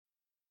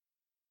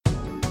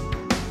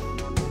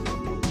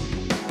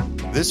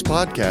This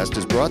podcast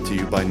is brought to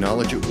you by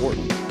Knowledge at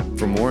Wharton.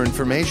 For more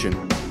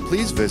information,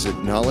 please visit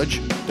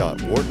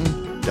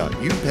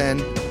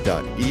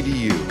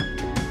knowledge.wharton.upenn.edu.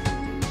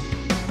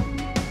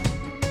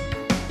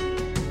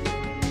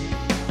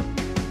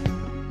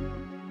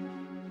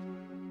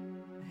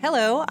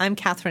 Hello, I'm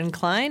Catherine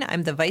Klein.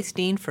 I'm the Vice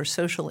Dean for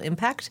Social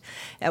Impact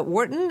at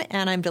Wharton,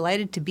 and I'm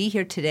delighted to be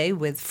here today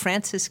with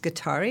Francis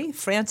Guattari.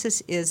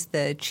 Francis is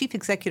the Chief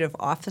Executive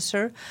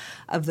Officer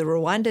of the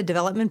Rwanda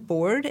Development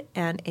Board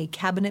and a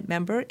cabinet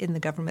member in the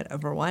government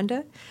of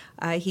Rwanda.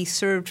 He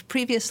served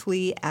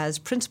previously as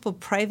Principal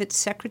Private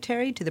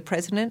Secretary to the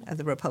President of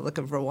the Republic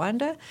of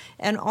Rwanda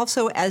and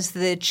also as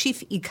the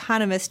Chief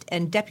Economist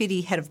and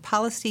Deputy Head of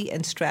Policy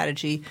and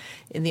Strategy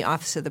in the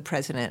Office of the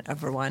President of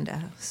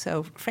Rwanda.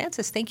 So,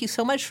 Francis, thank you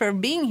so much for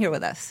being here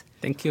with us.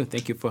 Thank you.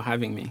 Thank you for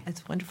having me.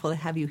 It's wonderful to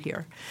have you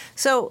here.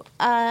 So,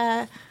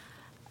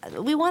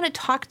 we want to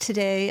talk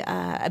today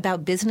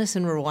about business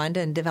in Rwanda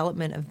and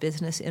development of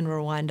business in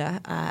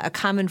Rwanda. A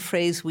common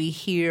phrase we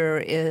hear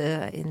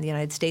in the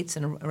United States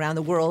and around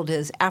the world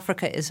is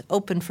Africa is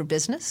open for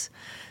business.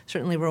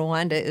 Certainly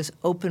Rwanda is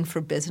open for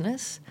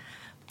business.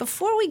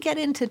 Before we get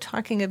into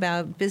talking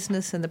about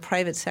business in the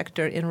private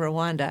sector in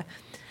Rwanda,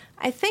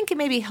 I think it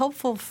may be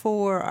helpful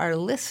for our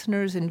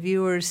listeners and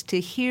viewers to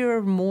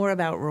hear more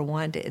about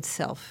Rwanda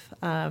itself.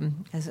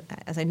 As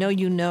I know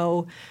you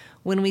know,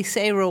 when we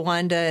say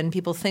Rwanda and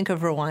people think of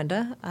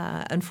Rwanda,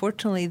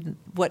 unfortunately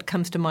what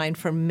comes to mind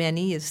for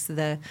many is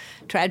the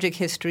tragic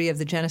history of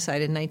the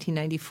genocide in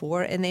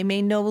 1994, and they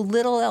may know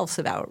little else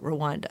about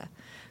Rwanda.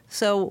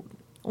 So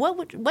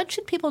what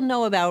should people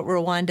know about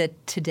Rwanda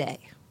today?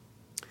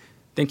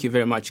 Thank you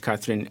very much,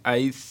 Catherine.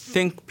 I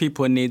think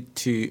people need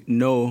to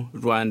know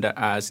Rwanda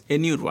as a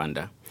new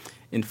Rwanda.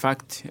 In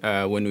fact,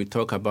 when we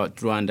talk about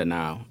Rwanda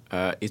now,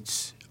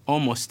 it's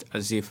almost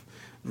as if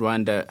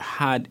Rwanda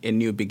had a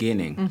new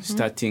beginning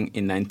starting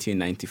in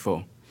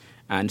 1994.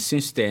 And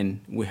since then,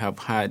 we have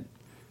had,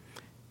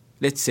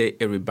 let's say,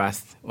 a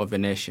rebirth of a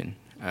nation.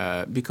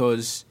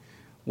 Because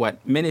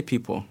what many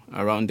people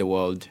around the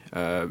world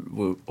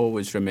will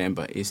always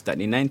remember is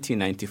that in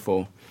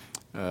 1994,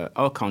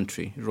 our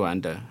country,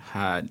 Rwanda,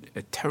 had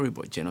a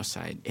terrible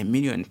genocide, 1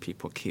 million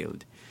people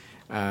killed,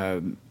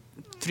 3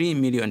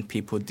 million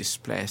people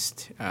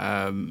displaced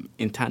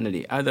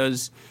internally,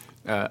 others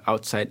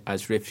outside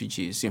as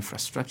refugees,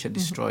 infrastructure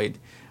destroyed.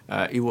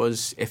 It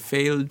was a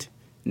failed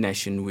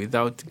nation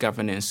without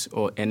governance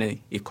or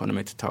any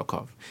economy to talk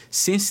of.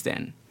 Since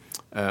then,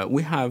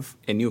 we have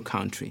a new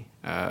country,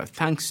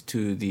 thanks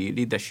to the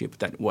leadership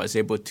that was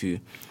able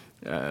to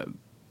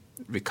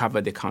recover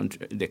the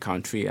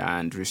country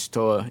and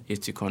restore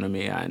its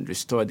economy and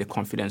restore the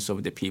confidence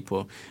of the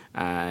people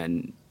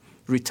and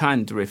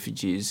return the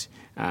refugees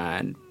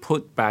and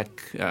put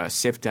back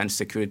safety and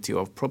security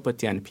of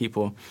property and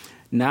people.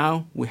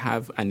 Now we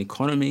have an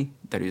economy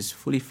that is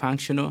fully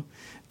functional,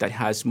 that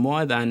has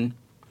more than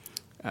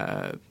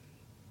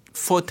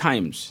 4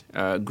 times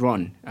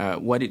grown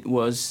what it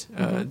was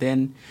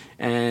then.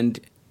 And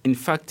in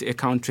fact, a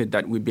country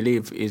that we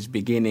believe is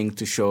beginning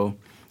to show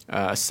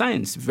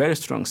signs, very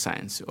strong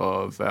signs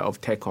of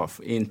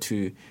takeoff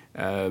into,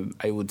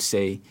 I would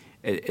say,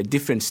 a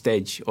different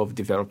stage of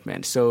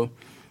development. So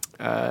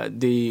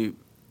the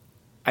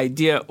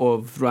idea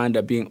of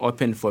Rwanda being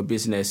open for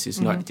business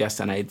is not just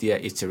an idea,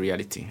 it's a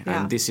reality.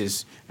 Yeah. And this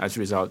is as a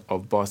result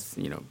of both,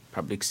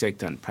 public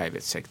sector and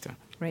private sector.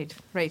 Right.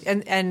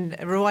 And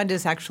Rwanda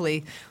is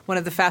actually one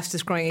of the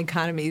fastest growing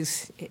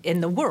economies in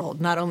the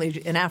world, not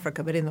only in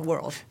Africa, but in the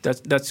world.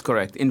 That's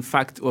correct. In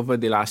fact, over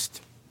the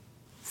last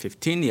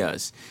 15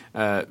 years,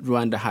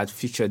 Rwanda has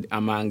featured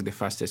among the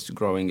fastest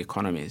growing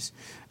economies.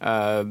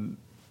 In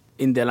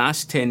the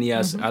last 10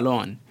 years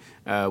alone,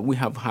 we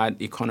have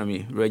had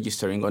economy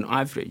registering on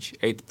average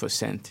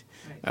 8%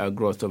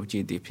 growth of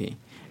GDP.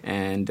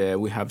 And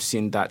we have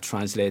seen that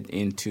translate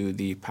into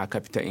the per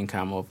capita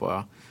income of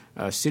our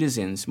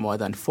citizens more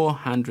than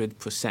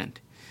 400%.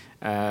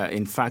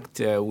 In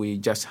fact, we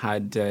just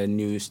had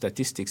new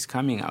statistics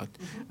coming out.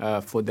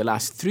 For the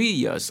last 3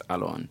 years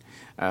alone,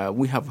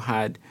 we have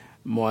had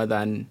more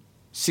than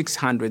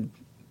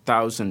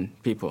 600,000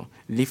 people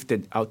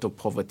lifted out of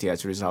poverty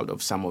as a result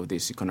of some of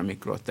this economic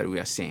growth that we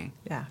are seeing.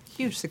 Yeah,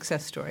 huge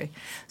success story.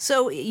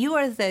 So you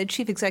are the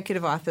Chief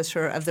Executive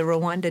Officer of the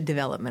Rwanda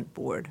Development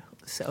Board,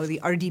 so the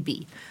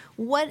RDB.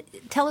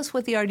 Tell us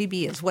what the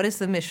RDB is. What is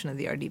the mission of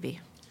the RDB?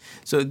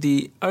 So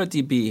the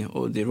RDB,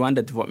 or the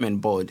Rwanda Development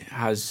Board,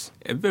 has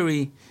a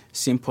very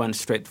simple and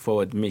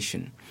straightforward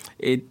mission.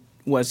 It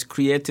was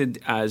created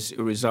as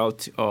a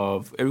result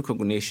of a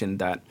recognition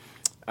that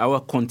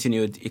our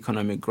continued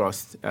economic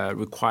growth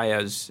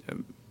requires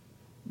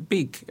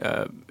big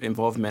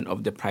involvement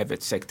of the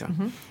private sector.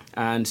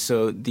 And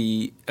so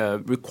the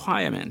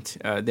requirement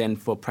then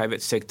for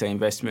private sector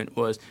investment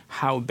was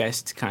how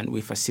best can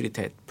we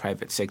facilitate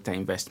private sector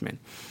investment.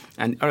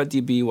 And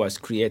RDB was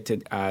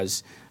created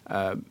as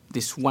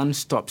this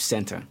one-stop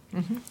center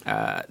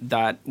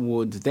that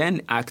would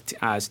then act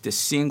as the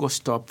single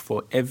stop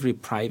for every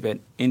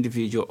private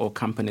individual or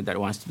company that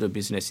wants to do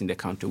business in the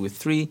country with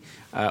three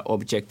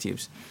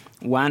objectives.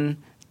 One,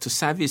 to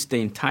service the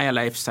entire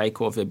life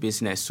cycle of a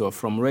business, so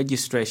from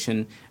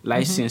registration,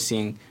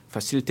 licensing,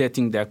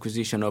 facilitating the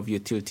acquisition of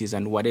utilities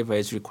and whatever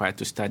is required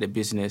to start a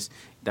business,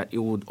 that it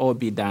would all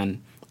be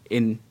done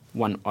in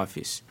one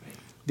office.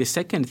 The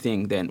second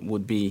thing then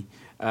would be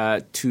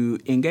to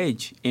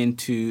engage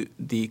into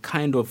the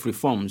kind of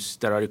reforms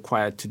that are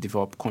required to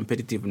develop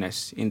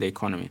competitiveness in the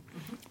economy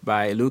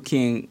by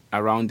looking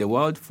around the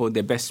world for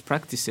the best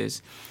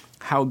practices.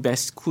 How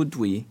best could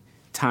we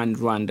turn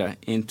Rwanda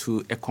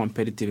into a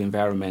competitive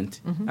environment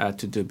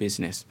to do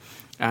business?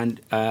 And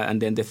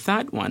then the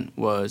third one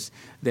was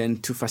then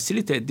to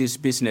facilitate these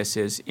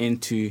businesses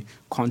into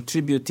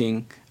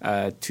contributing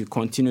to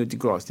continued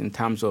growth in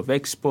terms of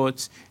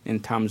exports, in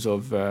terms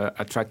of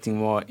attracting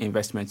more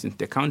investments into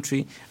the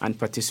country and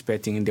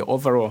participating in the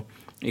overall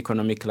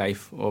economic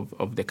life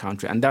of the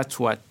country. And that's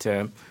what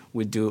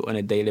we do on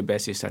a daily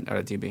basis at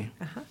RDB.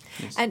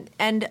 Yes.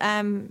 And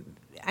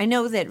I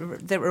know that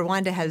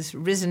Rwanda has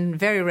risen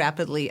very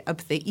rapidly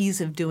up the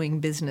ease of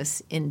doing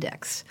business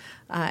index,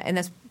 and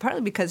that's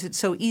partly because it's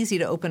so easy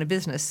to open a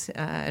business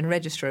and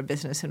register a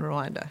business in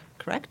Rwanda,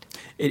 correct?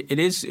 It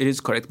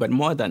is correct, but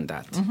more than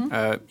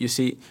that. You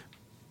see,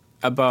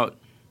 about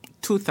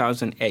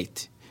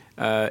 2008,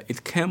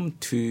 it came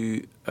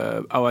to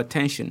our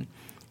attention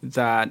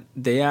that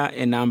there are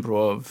a number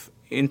of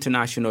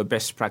international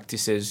best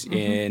practices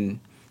in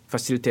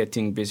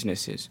facilitating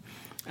businesses.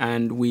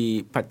 And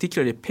we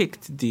particularly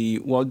picked the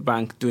World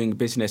Bank Doing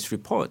Business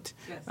report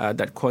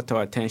that caught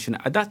our attention.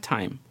 At that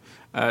time,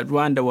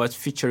 Rwanda was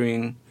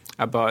featuring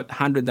about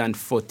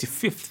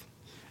 145th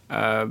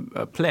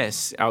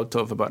place out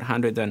of about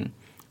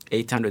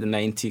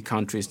 890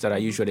 countries that are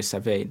usually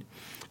surveyed.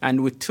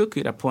 And we took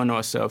it upon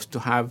ourselves to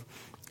have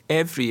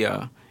every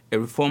year a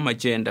reform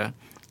agenda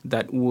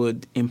that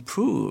would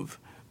improve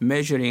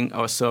measuring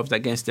ourselves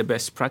against the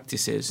best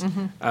practices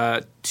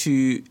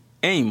to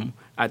aim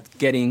at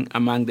getting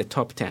among the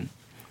top 10.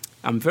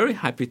 I'm very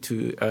happy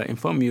to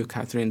inform you,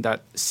 Catherine,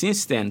 that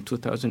since then,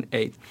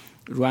 2008,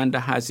 Rwanda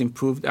has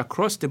improved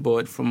across the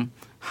board from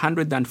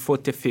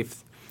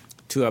 145th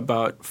to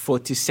about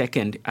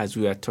 42nd, as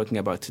we are talking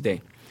about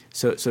today.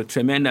 So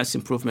tremendous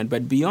improvement.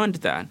 But beyond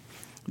that,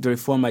 the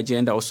reform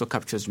agenda also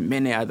captures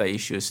many other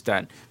issues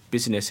that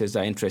businesses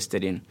are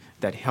interested in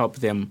that help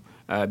them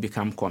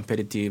become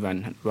competitive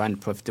and run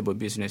profitable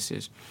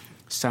businesses.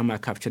 Some are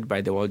captured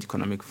by the World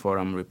Economic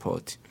Forum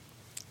report.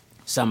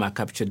 Some are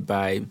captured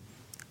by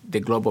the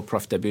global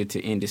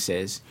profitability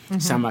indices.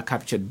 Some are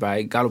captured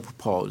by Gallup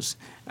polls.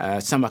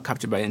 Some are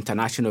captured by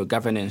international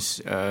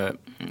governance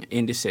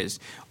indices,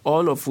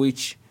 all of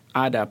which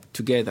add up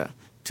together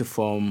to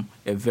form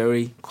a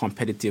very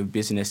competitive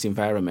business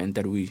environment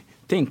that we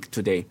think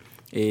today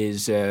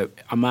is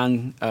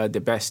among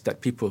the best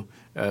that people,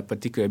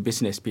 particularly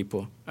business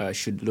people,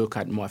 should look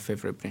at more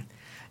favorably.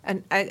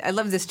 And I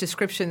love this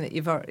description that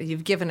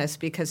you've given us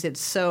because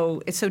it's so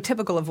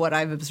typical of what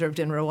I've observed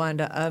in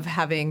Rwanda of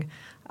having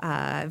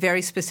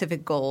very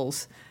specific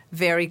goals,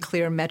 very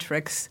clear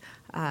metrics,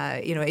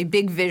 a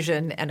big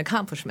vision and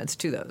accomplishments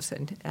to those.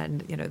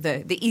 And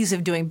the ease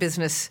of doing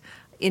business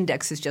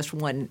index is just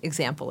one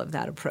example of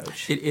that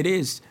approach. It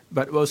is,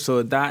 but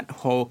also that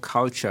whole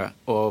culture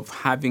of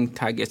having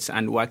targets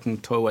and working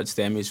towards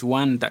them is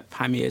one that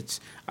permeates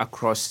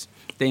across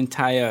the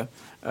entire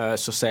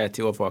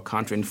society of our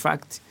country. In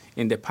fact,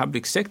 in the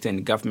public sector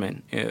and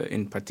government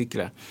in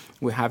particular,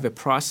 we have a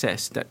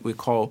process that we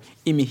call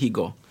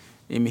imihigo,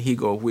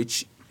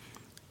 which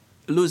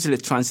loosely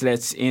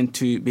translates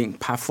into being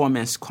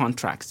performance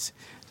contracts,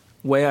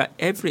 where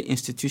every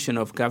institution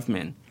of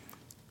government,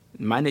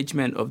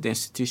 management of the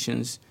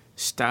institutions,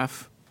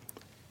 staff,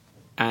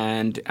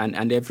 and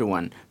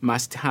everyone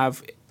must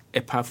have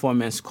a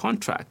performance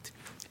contract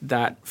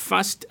that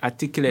first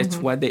articulates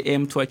what they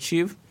aim to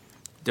achieve,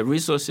 the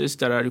resources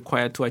that are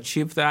required to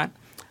achieve that,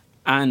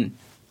 and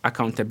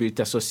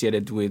accountability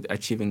associated with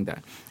achieving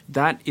that.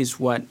 That is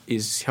what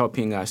is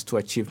helping us to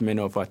achieve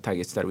many of our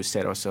targets that we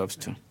set ourselves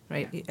to.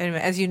 Right. And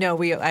as you know,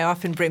 I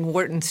often bring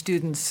Wharton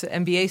students,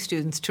 MBA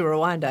students, to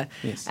Rwanda,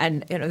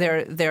 and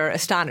they're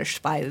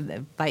astonished by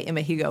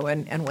imihigo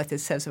and what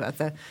this says about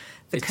the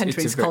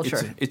country's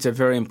culture. It's a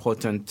very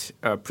important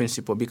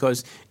principle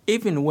because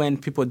even when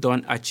people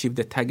don't achieve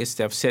the targets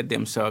they have set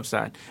themselves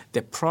at,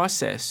 the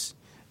process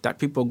that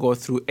people go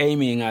through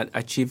aiming at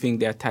achieving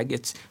their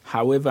targets,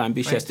 however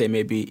ambitious they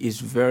may be,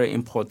 is very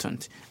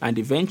important and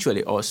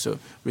eventually also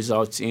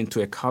results into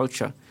a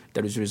culture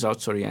that is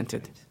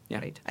results-oriented. Right. Yeah.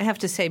 Right. I have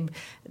to say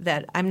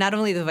that I'm not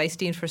only the Vice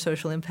Dean for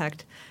Social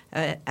Impact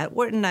at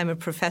Wharton, I'm a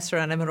professor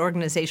and I'm an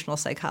organizational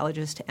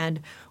psychologist, and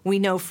we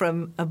know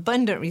from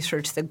abundant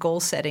research that goal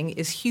setting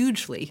is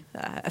hugely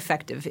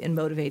effective in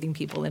motivating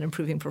people and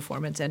improving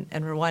performance, and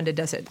Rwanda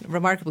does it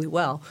remarkably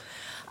well.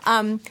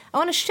 I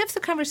want to shift the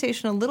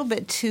conversation a little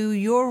bit to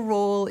your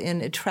role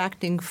in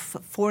attracting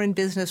foreign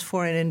business,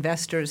 foreign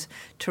investors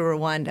to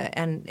Rwanda,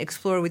 and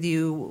explore with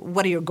you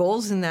what are your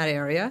goals in that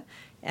area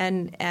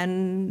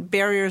and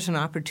barriers and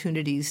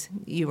opportunities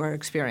you are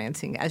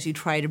experiencing as you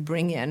try to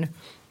bring in,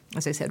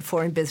 as I said,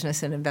 foreign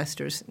business and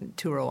investors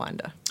to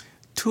Rwanda.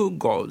 Two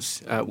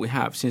goals we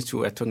have, since we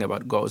were talking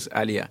about goals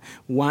earlier.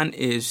 One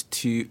is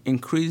to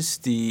increase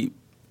the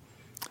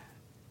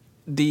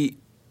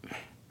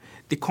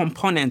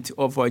component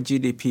of our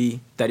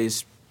GDP that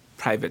is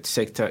private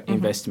sector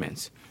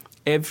investments.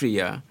 Every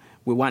year,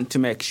 we want to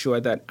make sure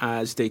that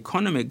as the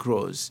economy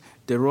grows,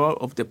 the role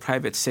of the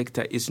private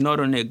sector is not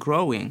only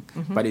growing,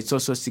 but it's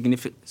also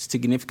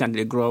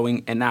significantly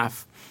growing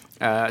enough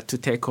to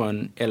take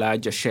on a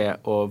larger share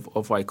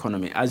of our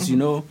economy. As you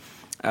know,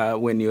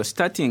 when you're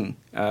starting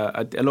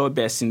at a low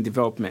base in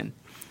development,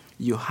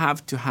 you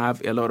have to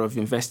have a lot of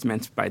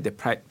investments by the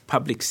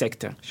public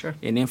sector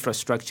in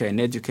infrastructure, in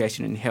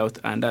education, in health,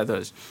 and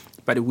others.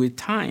 But with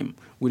time,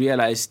 we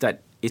realize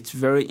that it's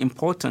very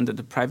important that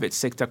the private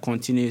sector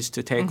continues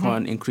to take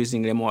on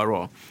increasingly more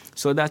role.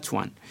 So that's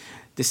one.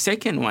 The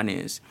second one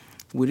is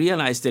we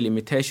realize the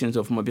limitations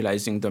of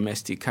mobilizing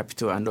domestic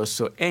capital and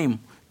also aim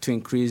to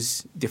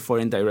increase the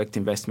foreign direct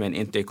investment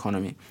into the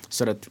economy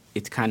so that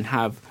it can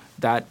have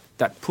that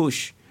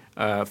push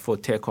for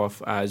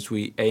takeoff as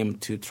we aim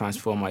to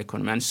transform our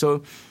economy. And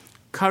so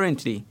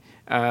currently,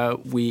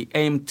 we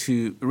aim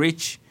to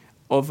reach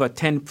over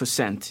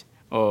 10%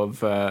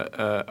 of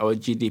our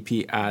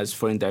GDP as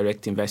foreign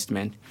direct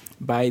investment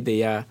by the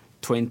year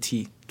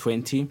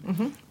 2020.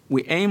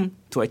 We aim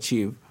to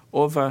achieve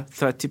over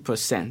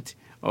 30%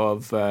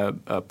 of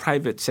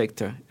private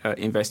sector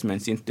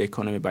investments into the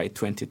economy by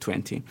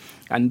 2020.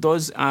 And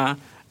those are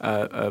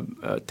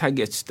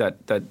targets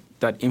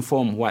that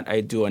inform what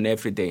I do on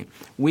every day.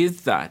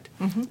 With that,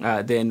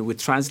 then we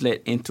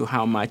translate into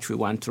how much we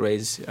want to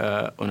raise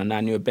on an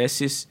annual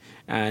basis,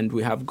 and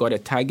we have got a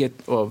target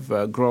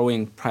of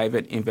growing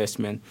private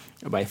investment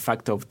by a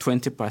factor of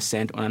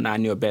 20% on an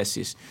annual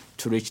basis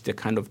to reach the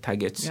kind of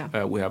targets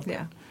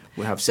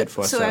we have set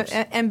for ourselves.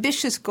 So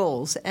ambitious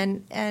goals,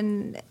 and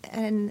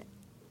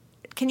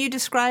can you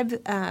describe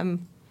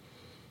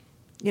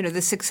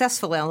the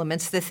successful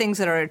elements, the things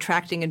that are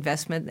attracting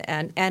investment,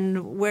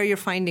 and where you're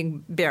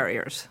finding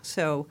barriers?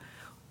 So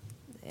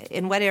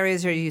in what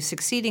areas are you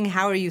succeeding?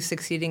 How are you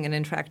succeeding in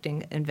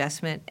attracting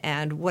investment?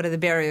 And what are the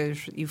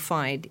barriers you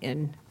find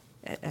in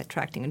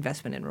attracting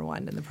investment in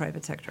Rwanda in the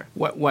private sector?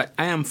 What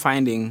I am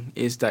finding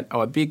is that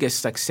our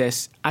biggest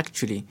success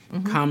actually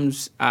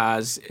comes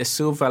as a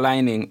silver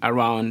lining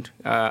around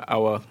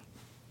our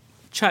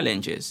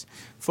challenges.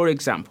 For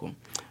example,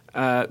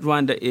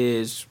 Rwanda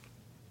is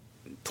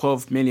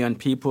 12 million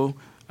people,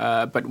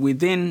 but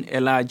within a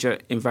larger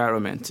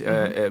environment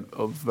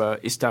of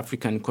East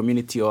African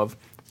community of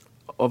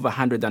over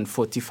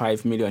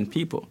 145 million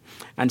people.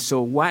 And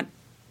so what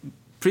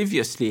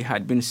previously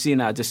had been seen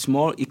as a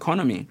small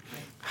economy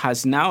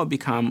has now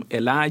become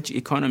a large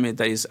economy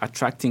that is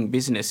attracting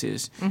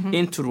businesses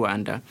into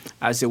Rwanda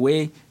as a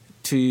way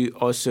to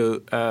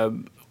also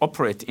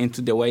operate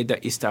into the wider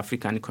East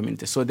African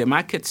community. So the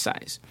market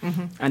size,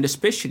 and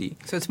especially...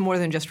 So it's more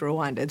than just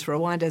Rwanda. It's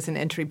Rwanda as an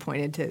entry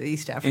point into the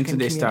East African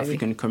community. East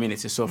African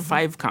community. So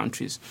 5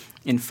 countries.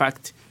 In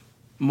fact,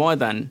 more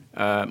than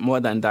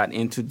that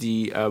into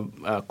the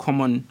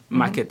common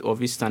market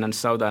of Eastern and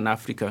Southern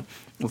Africa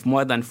with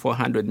more than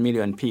 400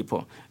 million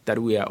people that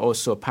we are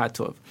also part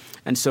of.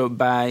 And so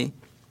by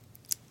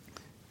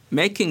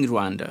making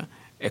Rwanda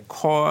a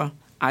core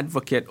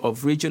advocate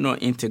of regional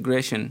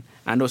integration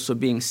and also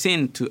being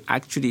seen to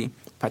actually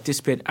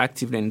participate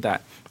actively in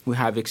that, we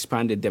have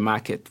expanded the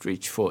market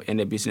reach for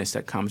any business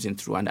that comes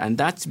into Rwanda. And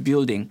that's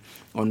building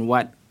on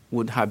what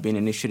would have been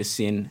initially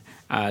seen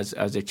as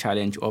a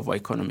challenge of our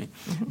economy.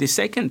 The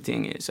second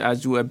thing is,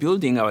 as we are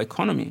building our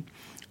economy,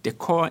 the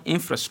core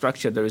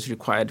infrastructure that is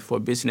required for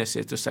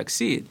businesses to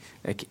succeed,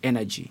 like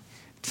energy,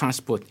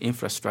 transport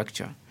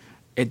infrastructure,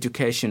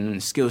 education,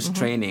 skills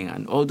training,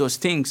 and all those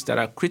things that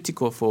are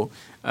critical for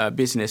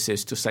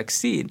businesses to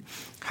succeed,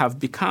 have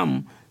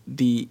become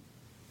the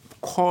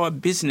core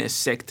business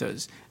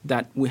sectors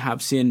that we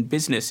have seen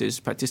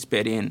businesses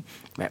participate in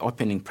by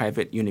opening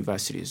private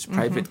universities,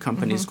 private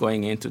companies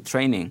going into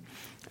training,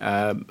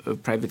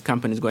 private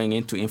companies going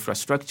into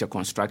infrastructure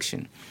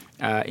construction,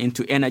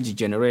 into energy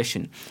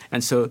generation.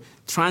 And so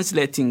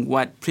translating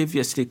what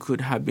previously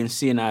could have been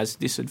seen as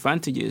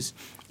disadvantages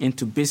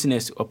into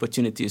business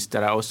opportunities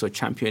that are also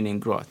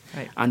championing growth.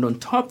 Right. And on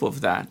top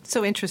of that...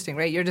 So interesting,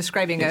 right? You're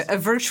describing a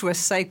virtuous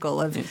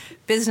cycle of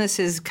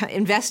businesses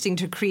investing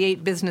to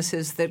create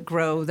businesses that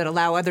grow, that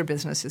allow other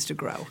businesses to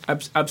grow.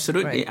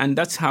 Absolutely. Right. And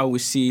that's how we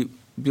see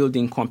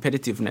building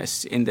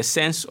competitiveness in the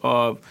sense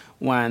of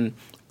when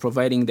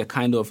providing the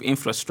kind of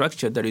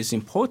infrastructure that is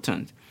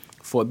important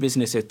for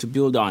businesses to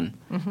build on.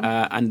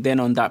 And then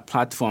on that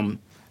platform,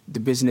 the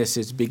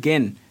businesses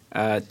begin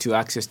to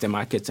access the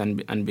markets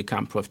and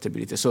become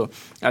profitability. So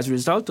as a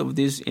result of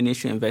these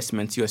initial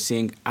investments, you're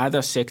seeing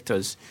other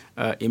sectors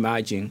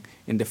emerging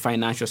in the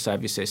financial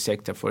services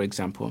sector, for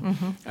example,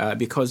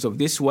 because of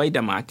this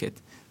wider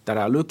market that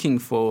are looking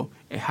for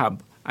a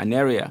hub, an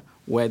area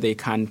where they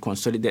can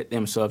consolidate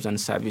themselves and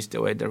service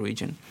the wider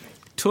region.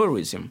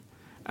 Tourism,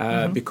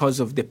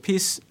 because of the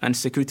peace and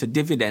security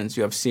dividends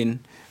you have seen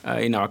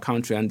in our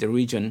country and the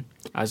region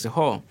as a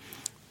whole.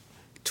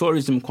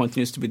 Tourism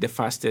continues to be the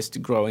fastest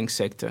growing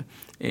sector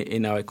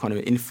in our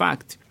economy. In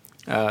fact,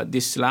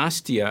 this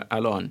last year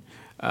alone,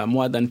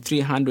 more than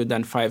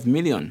 $305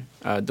 million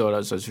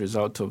as a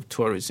result of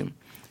tourism,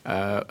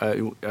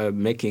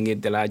 making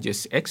it the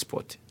largest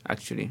export,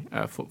 actually,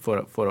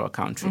 for our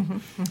country.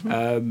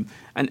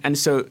 And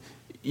so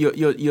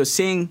you're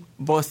seeing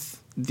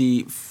both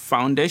the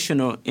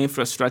foundational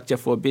infrastructure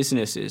for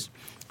businesses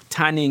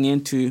turning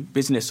into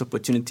business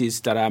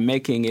opportunities that are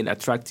making it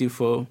attractive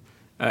for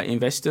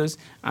investors,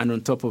 and on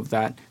top of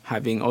that,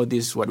 having all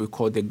these what we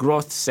call the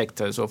growth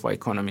sectors of our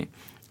economy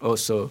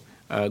also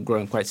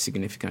growing quite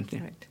significantly.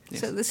 Right.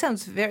 Yes. So this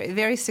sounds very,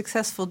 very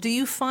successful. Do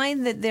you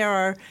find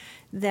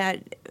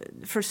that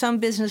for some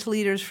business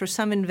leaders, for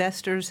some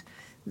investors,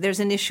 there's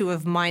an issue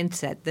of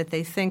mindset, that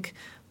they think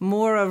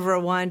more of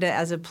Rwanda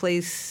as a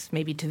place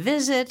maybe to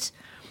visit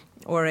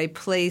or a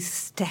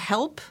place to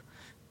help,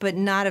 but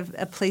not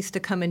a place to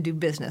come and do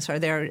business?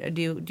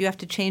 Do you have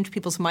to change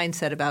people's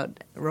mindset about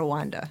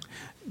Rwanda?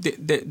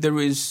 There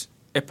is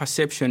a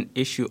perception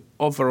issue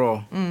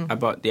overall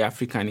about the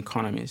African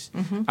economies,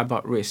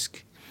 about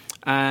risk.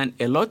 And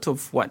a lot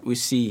of what we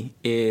see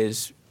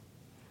is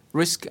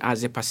risk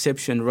as a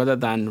perception rather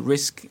than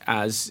risk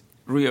as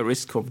real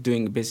risk of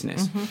doing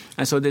business.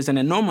 And so there's an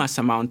enormous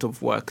amount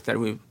of work that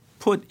we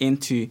put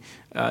into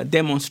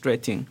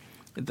demonstrating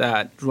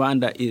that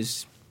Rwanda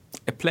is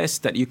a place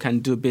that you can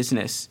do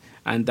business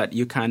and that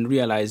you can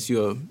realize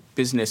your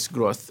business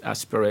growth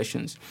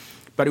aspirations.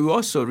 But we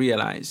also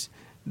realize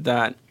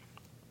that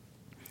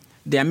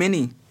there are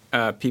many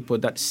people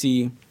that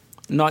see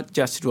not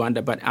just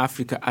Rwanda but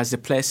Africa as a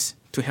place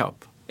to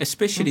help.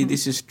 Especially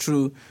this is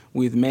true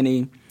with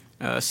many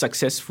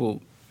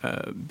successful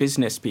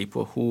business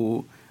people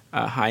who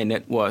high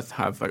net worth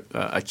have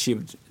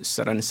achieved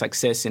certain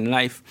success in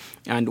life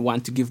and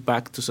want to give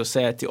back to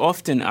society,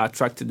 often are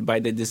attracted by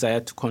the desire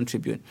to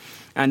contribute.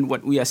 And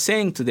what we are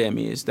saying to them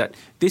is that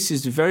this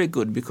is very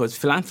good because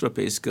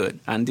philanthropy is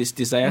good and this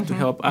desire to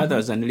help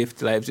others and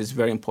lift lives is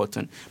very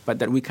important, but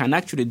that we can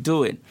actually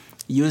do it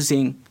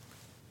using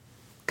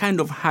kind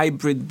of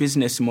hybrid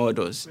business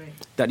models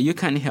that you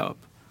can help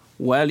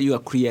while you are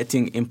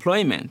creating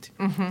employment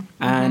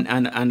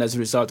and as a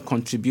result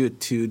contribute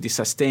to the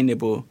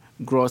sustainable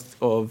growth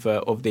of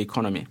the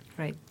economy.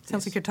 Right.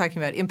 Sounds like you're talking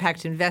about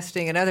impact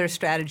investing and other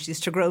strategies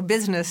to grow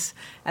business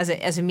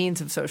as a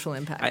means of social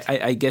impact.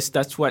 I guess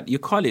that's what you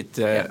call it,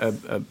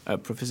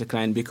 Professor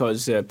Klein,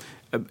 because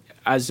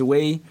as a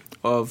way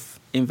of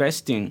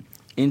investing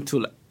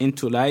into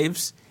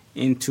lives,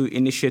 into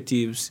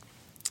initiatives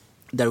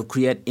that will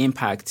create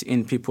impact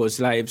in people's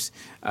lives,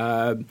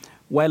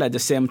 while at the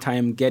same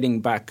time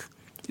getting back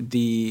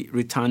the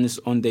returns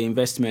on the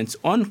investments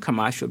on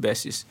commercial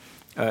basis,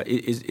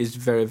 is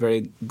very,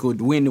 very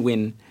good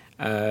win-win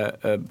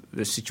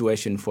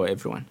situation for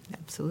everyone.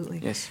 Absolutely.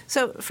 Yes.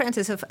 So,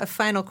 Francis, a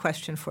final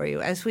question for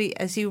you. As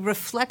you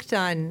reflect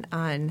on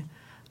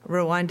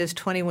Rwanda's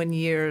 21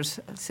 years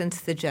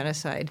since the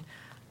genocide,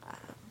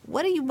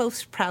 what are you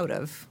most proud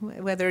of?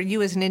 Whether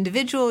you as an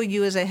individual,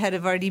 you as a head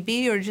of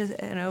RDB, or just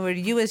or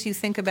you as you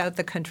think about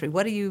the country,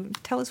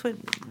 tell us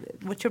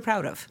what you're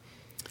proud of?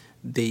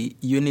 The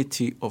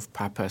unity of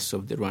purpose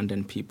of the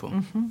Rwandan people,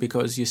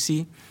 because you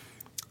see,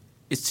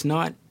 it's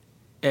not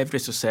every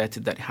society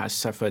that has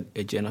suffered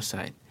a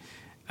genocide.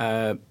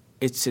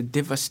 It's a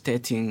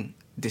devastating,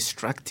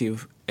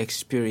 destructive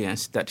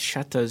experience that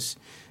shatters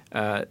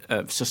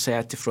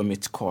society from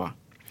its core.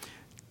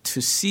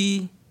 To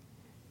see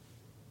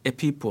a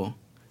people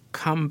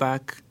come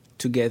back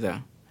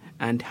together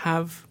and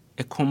have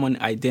a common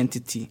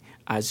identity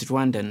as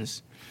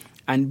Rwandans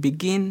and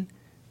begin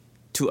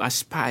to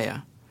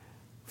aspire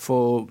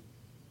for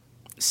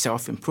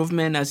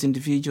self-improvement as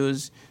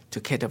individuals, to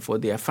cater for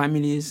their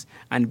families,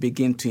 and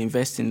begin to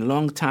invest in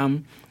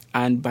long-term,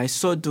 and by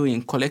so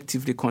doing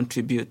collectively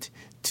contribute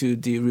to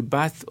the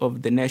rebirth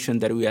of the nation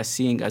that we are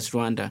seeing as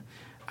Rwanda.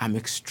 I'm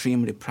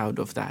extremely proud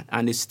of that.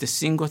 And it's the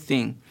single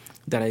thing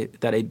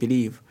that I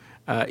believe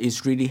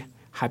is really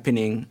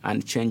happening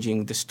and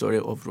changing the story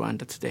of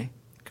Rwanda today.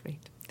 Great.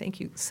 Thank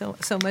you so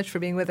much for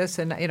being with us.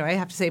 And I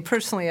have to say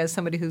personally, as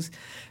somebody who's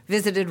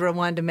visited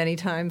Rwanda many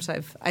times,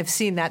 I've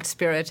seen that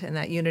spirit and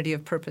that unity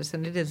of purpose,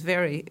 and it is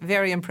very,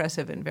 very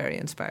impressive and very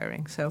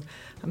inspiring. So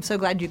I'm so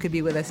glad you could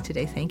be with us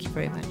today. Thank you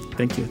very much.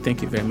 Thank you.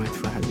 Thank you very much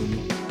for having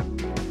me.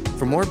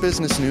 For more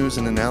business news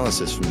and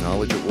analysis from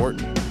Knowledge at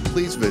Wharton,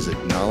 please visit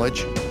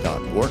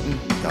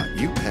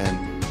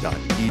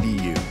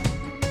knowledge.wharton.upenn.edu.